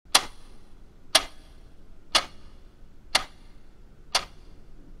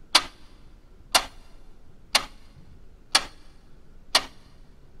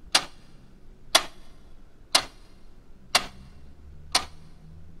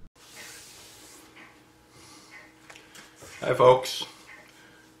Hi folks,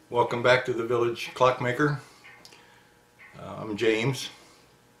 welcome back to the Village Clockmaker. I'm James.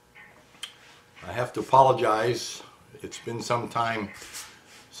 I have to apologize, it's been some time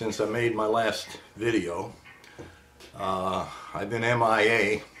since I made my last video. I've been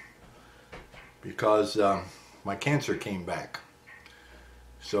MIA because my cancer came back.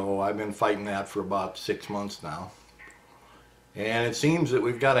 So I've been fighting that for about 6 months now. And it seems that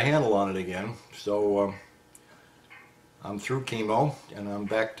we've got a handle on it again. So I'm through chemo and I'm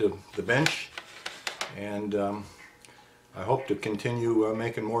back to the bench, and I hope to continue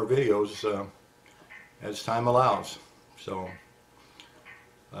making more videos as time allows. So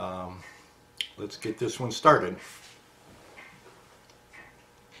let's get this one started.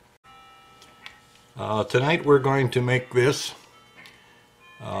 Tonight we're going to make this.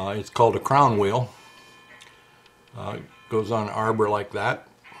 It's called a crown wheel. It goes on an arbor like that,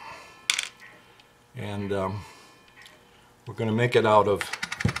 and we're going to make it out of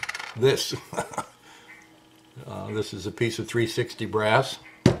this. This is a piece of 360 brass,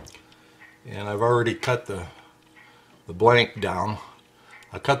 and I've already cut the blank down.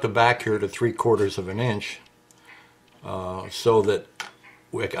 I cut the back here to 3/4 of an inch so that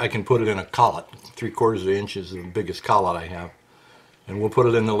I can put it in a collet. 3/4 of an inch is the biggest collet I have, and we'll put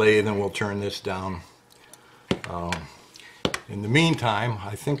it in the lathe and we'll turn this down. In the meantime,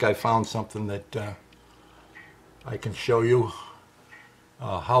 I think I found something that I can show you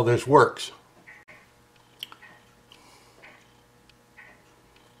how this works.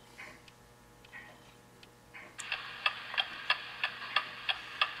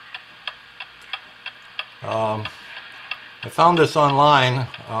 I found this online.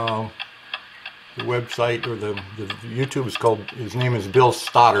 The website or the YouTube is called, his name is Bill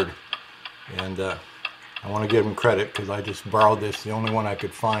Stoddard, and I want to give him credit because I just borrowed this, the only one I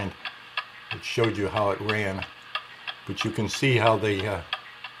could find that showed you how it ran. But you can see how the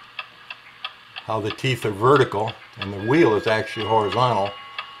teeth are vertical and the wheel is actually horizontal,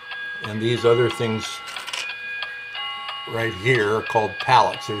 and these other things right here are called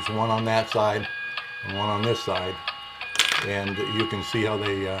pallets. There's one on that side and one on this side, and you can see how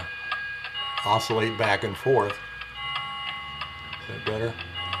they oscillate back and forth. Is that better?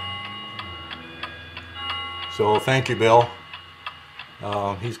 So thank you, Bill.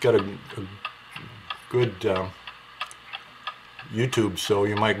 He's got a good YouTube, so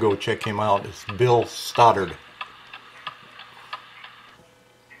you might go check him out. It's Bill Stoddard.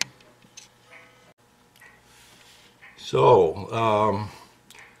 So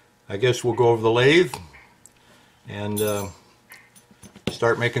I guess we'll go over the lathe and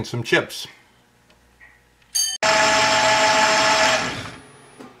start making some chips.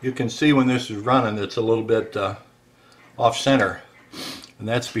 You can see when this is running it's a little bit off center, and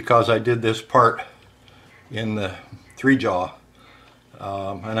that's because I did this part in the 3-jaw,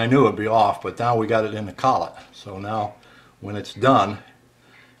 and I knew it'd be off, but now we got it in the collet, so now when it's done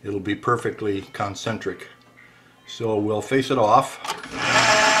it'll be perfectly concentric. So we'll face it off.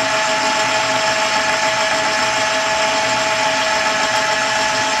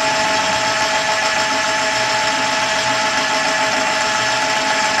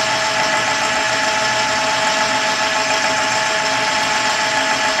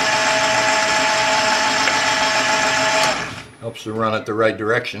 Helps to run it the right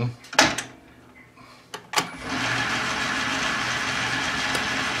direction.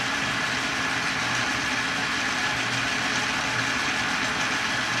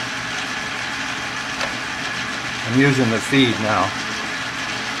 I'm using the feed now.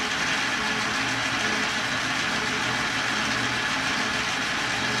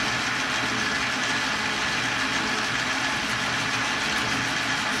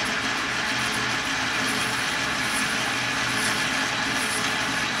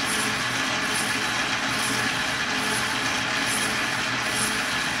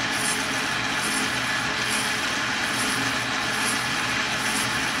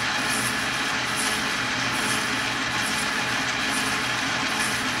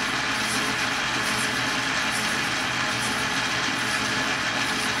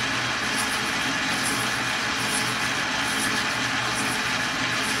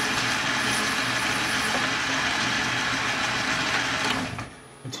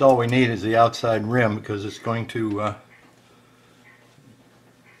 All we need is the outside rim, because it's going to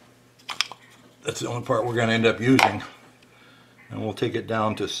that's the only part we're going to end up using, and we'll take it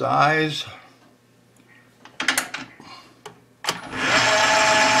down to size.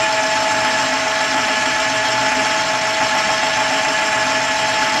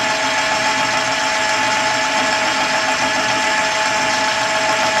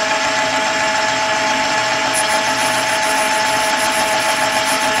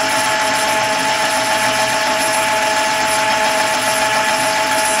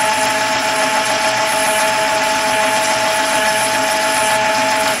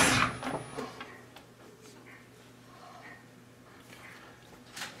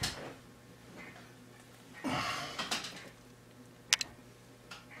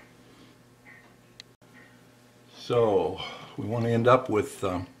 So we want to end up with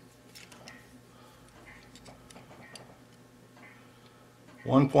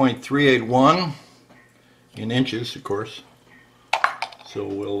 1.381 in inches, of course. So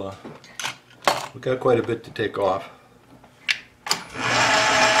we've got quite a bit to take off.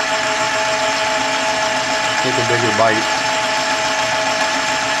 Take a bigger bite.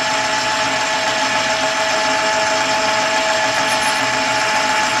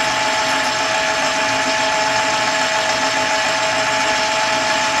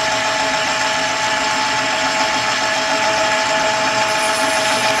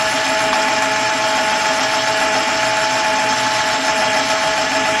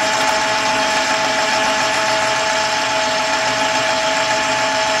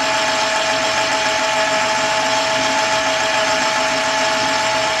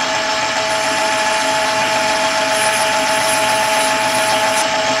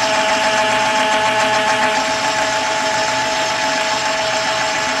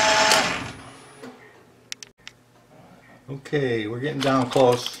 Okay, we're getting down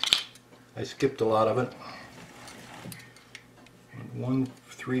close. I skipped a lot of it.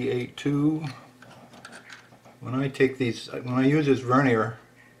 1382. When I use this vernier,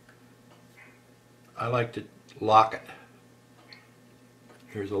 I like to lock it.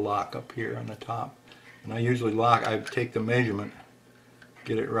 There's a lock up here on the top. And I usually I take the measurement,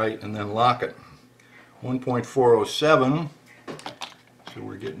 get it right, and then lock it. 1.407, so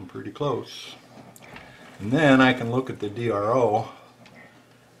we're getting pretty close. And then I can look at the DRO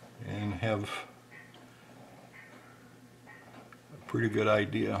and have a pretty good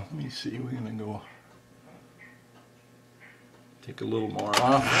idea. Let me see, we're going to go take a little more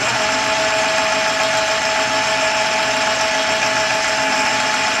off.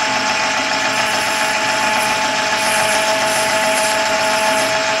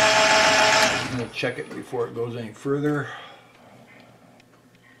 I'm going to check it before it goes any further.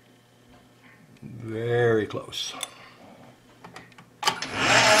 Very close.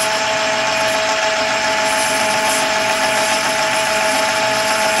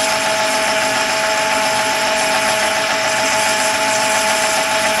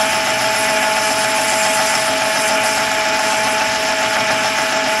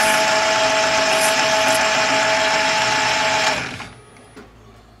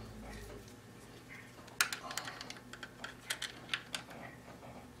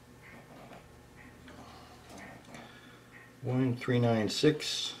 One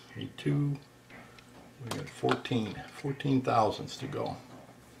 396, 82. We got 14 thousandths to go.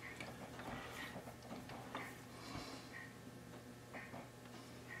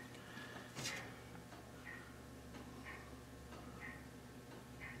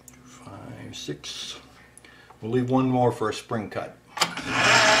 Five, 6. We'll leave one more for a spring cut.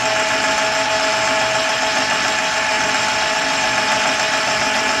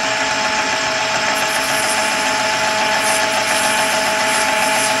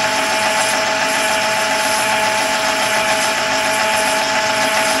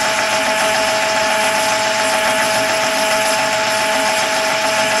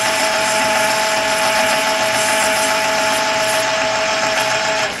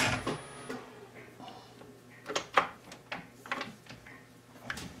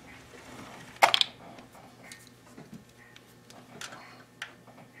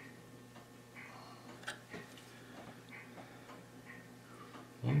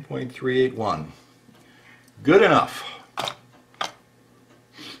 .381. Good enough.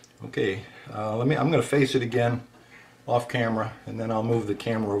 Okay, I'm going to face it again off camera, and then I'll move the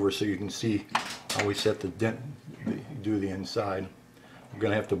camera over so you can see how we set do the inside. I'm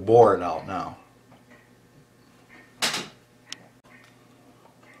going to have to bore it out now.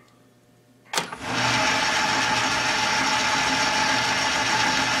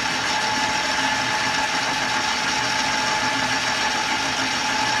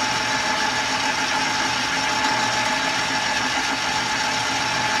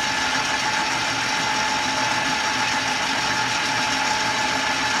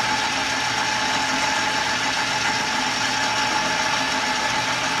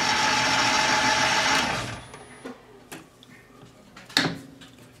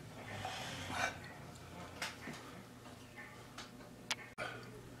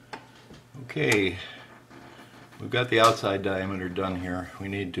 Okay, we've got the outside diameter done here. We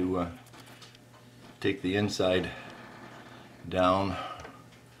need to take the inside down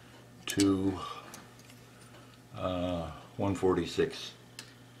to 146.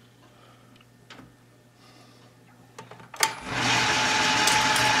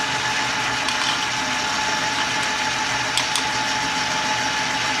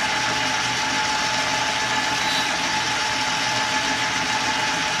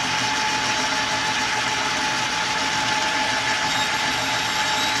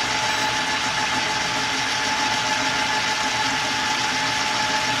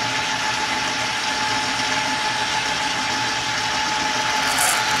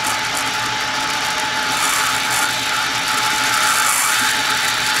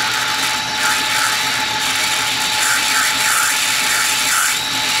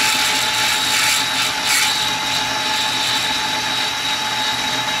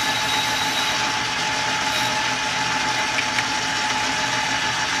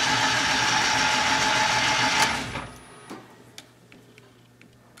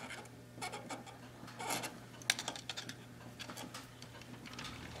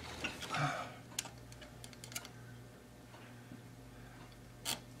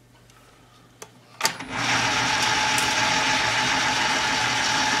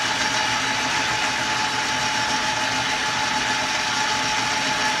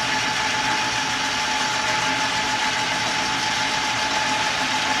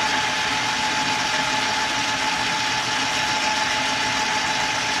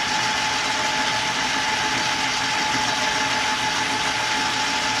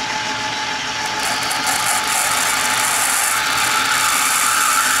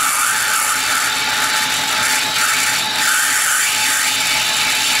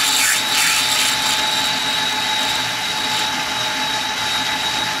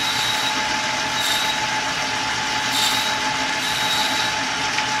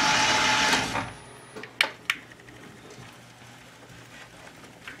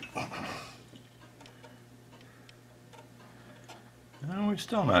 we're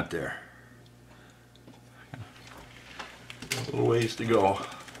still not there. A little ways to go.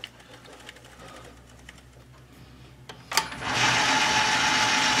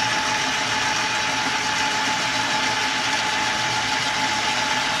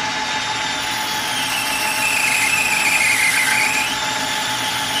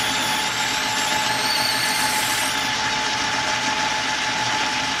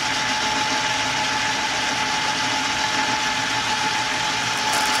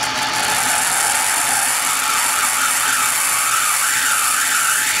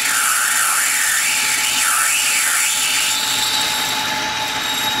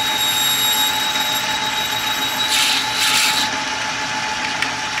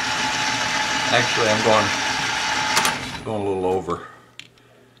 Actually, I'm going a little over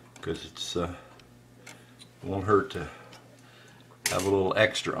because it's won't hurt to have a little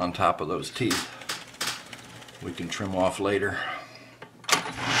extra on top of those teeth. We can trim off later.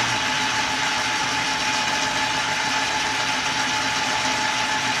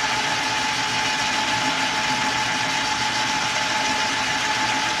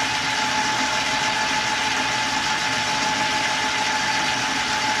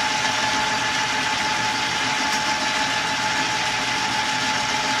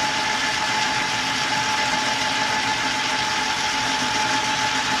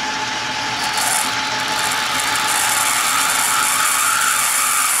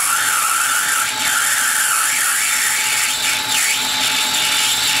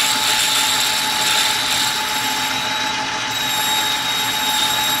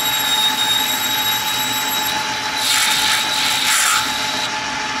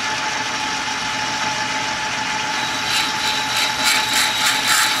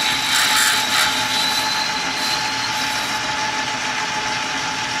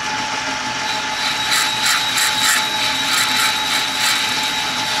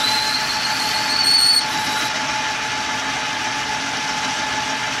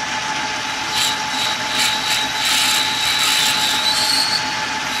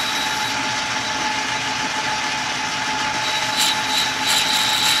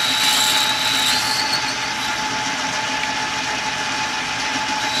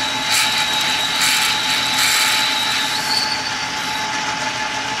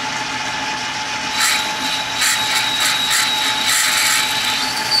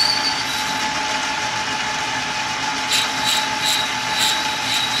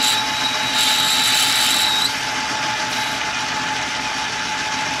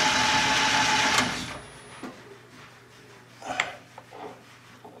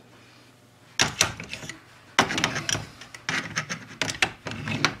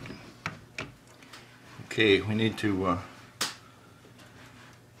 Okay, we need to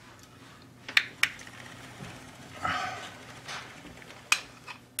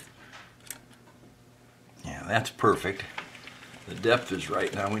yeah, that's perfect. The depth is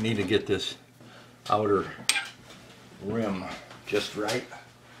right. Now we need to get this outer rim just right.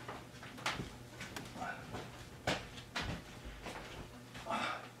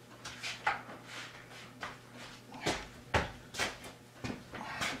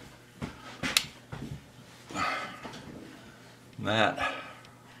 That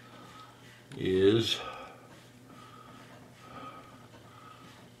is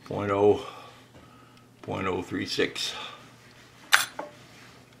 0.036.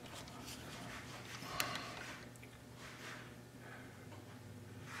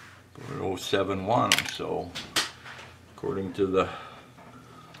 0.071. So according to the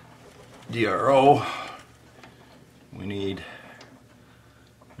DRO, we need,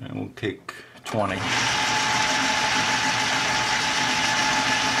 and we'll take 20.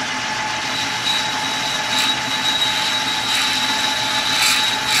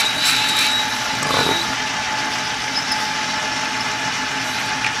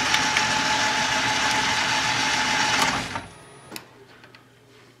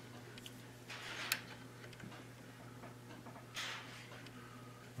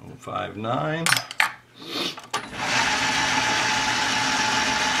 Oh, 0.59.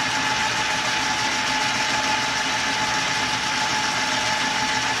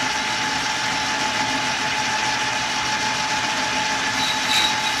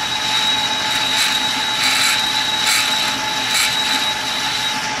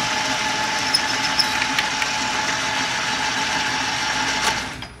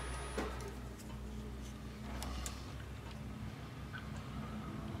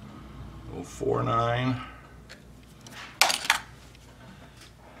 Oh, 0.49.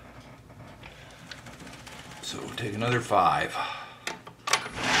 So we'll take another 5.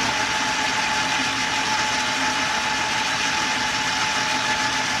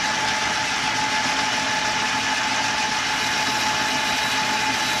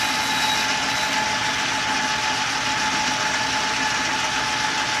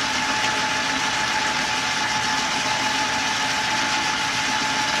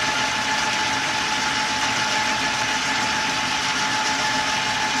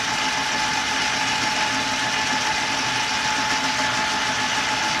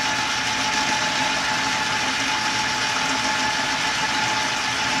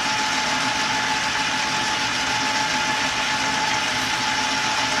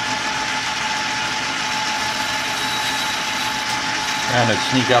 kind of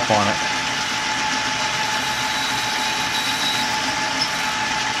sneak up on it.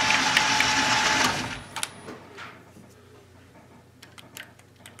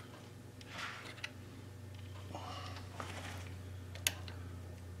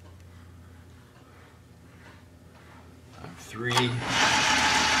 Three.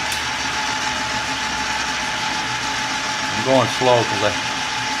 I'm going slow because I'm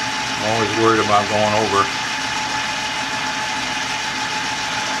always worried about going over.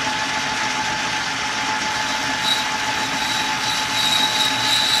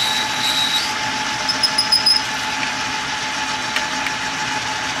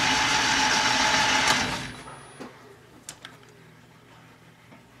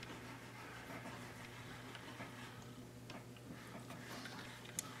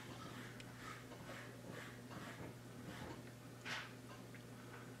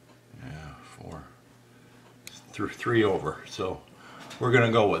 Through 3 over, so we're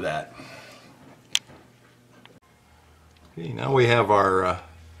gonna go with that. Okay, now we have our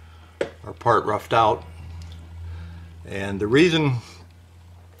part roughed out, and the reason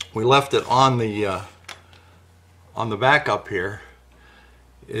we left it on the back up here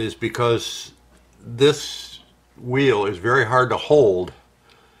is because this wheel is very hard to hold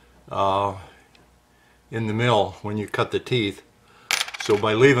in the mill when you cut the teeth. So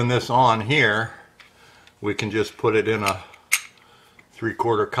by leaving this on here, we can just put it in a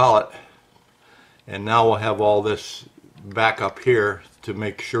 3/4 collet, and now we'll have all this back up here to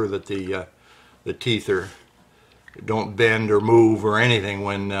make sure that the teeth don't bend or move or anything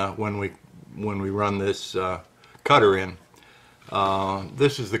when we run this cutter in.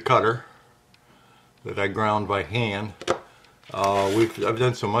 This is the cutter that I ground by hand. I've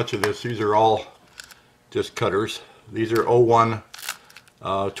done so much of this. These are all just cutters. These are 01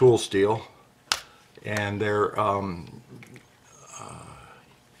 tool steel, and they're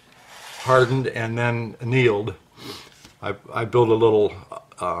hardened and then annealed. I built a little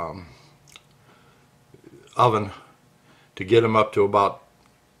oven to get them up to about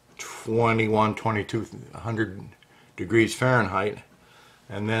 2200 degrees Fahrenheit,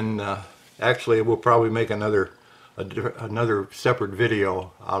 and then actually we'll probably make another separate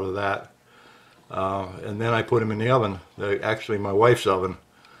video out of that, and then I put them in the oven, actually my wife's oven,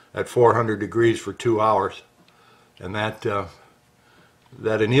 at 400 degrees for 2 hours, and that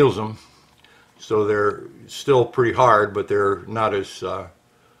anneals them, so they're still pretty hard, but they're not as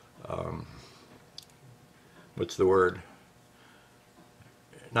what's the word?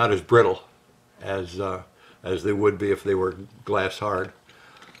 Not as brittle as they would be if they were glass hard.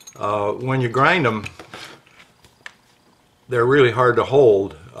 When you grind them, they're really hard to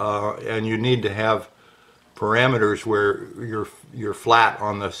hold, and you need to have parameters where you're flat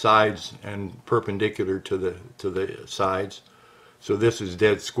on the sides and perpendicular to the sides. So this is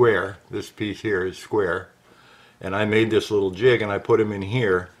dead square. This piece here is square, and I made this little jig and I put them in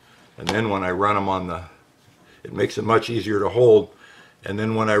here, and then when I run them it makes it much easier to hold. And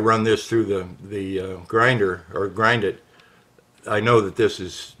then when I run this through the grinder or grind it, I know that this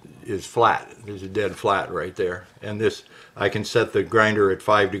is flat. There's a dead flat right there, and this I can set the grinder at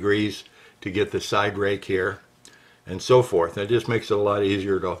 5 degrees to get the side rake here, and so forth. It just makes it a lot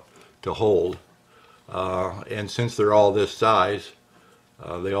easier to hold. And since they're all this size,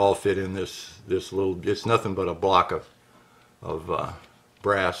 they all fit in this little. It's nothing but a block of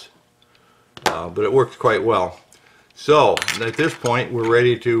brass, but it works quite well. So at this point, we're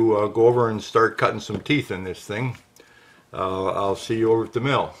ready to go over and start cutting some teeth in this thing. I'll see you over at the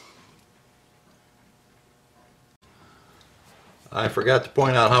mill. I forgot to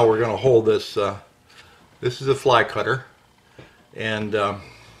point out how we're going to hold this. This is a fly cutter, and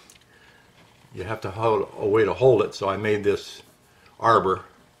you have to have a way to hold it, so I made this arbor,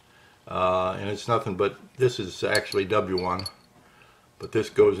 and it's nothing but, this is actually W1, but this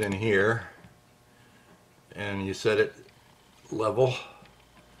goes in here, and you set it level,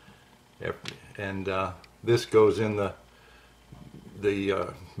 and this goes in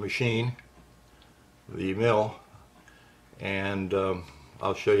the machine, the mill, and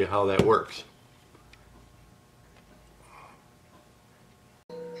I'll show you how that works.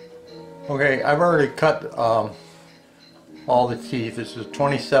 Okay, I've already cut all the teeth. This is a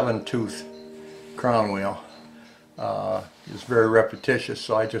 27 tooth crown wheel. It's very repetitious,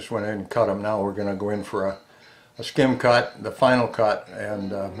 so I just went in and cut them. Now we're going to go in for a skim cut, the final cut,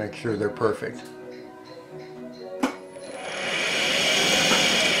 and make sure they're perfect.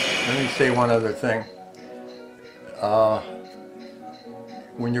 Let me say one other thing.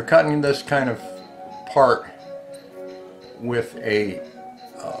 When you're cutting this kind of part with a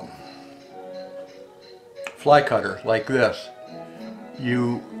fly cutter like this,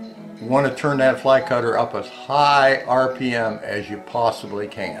 you want to turn that fly cutter up as high RPM as you possibly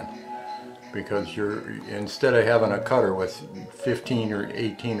can, because instead of having a cutter with 15 or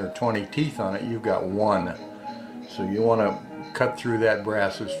 18 or 20 teeth on it, you've got one. So you want to cut through that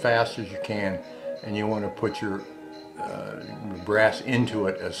brass as fast as you can, and you want to put your brass into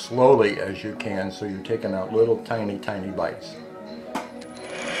it as slowly as you can, so you're taking out little tiny bites.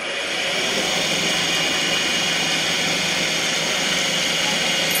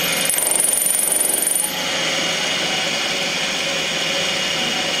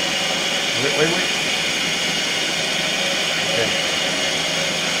 Wait. Okay.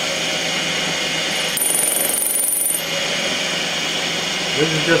 This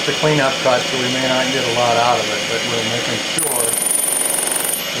is just a cleanup cut, so we may not get a lot out of it, but we're making sure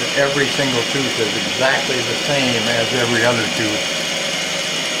that every single tooth is exactly the same as every other tooth.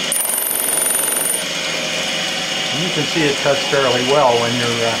 And you can see it cuts fairly well when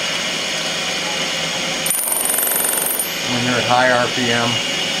you're at high RPM,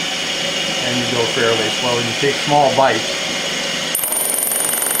 and you go fairly slow. You take small bites.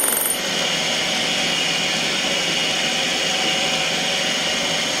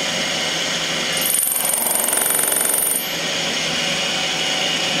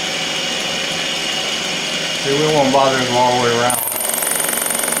 See, we won't bother to go all the way around.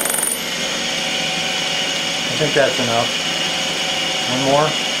 I think that's enough. One more.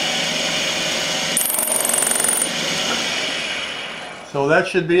 So that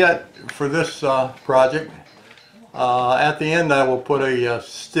should be it for this project. At the end, I will put a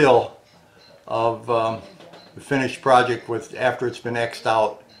still of the finished project after it's been X'd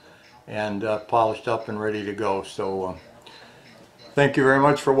out and polished up and ready to go. So thank you very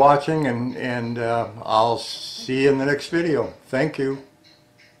much for watching, and I'll see you in the next video. Thank you.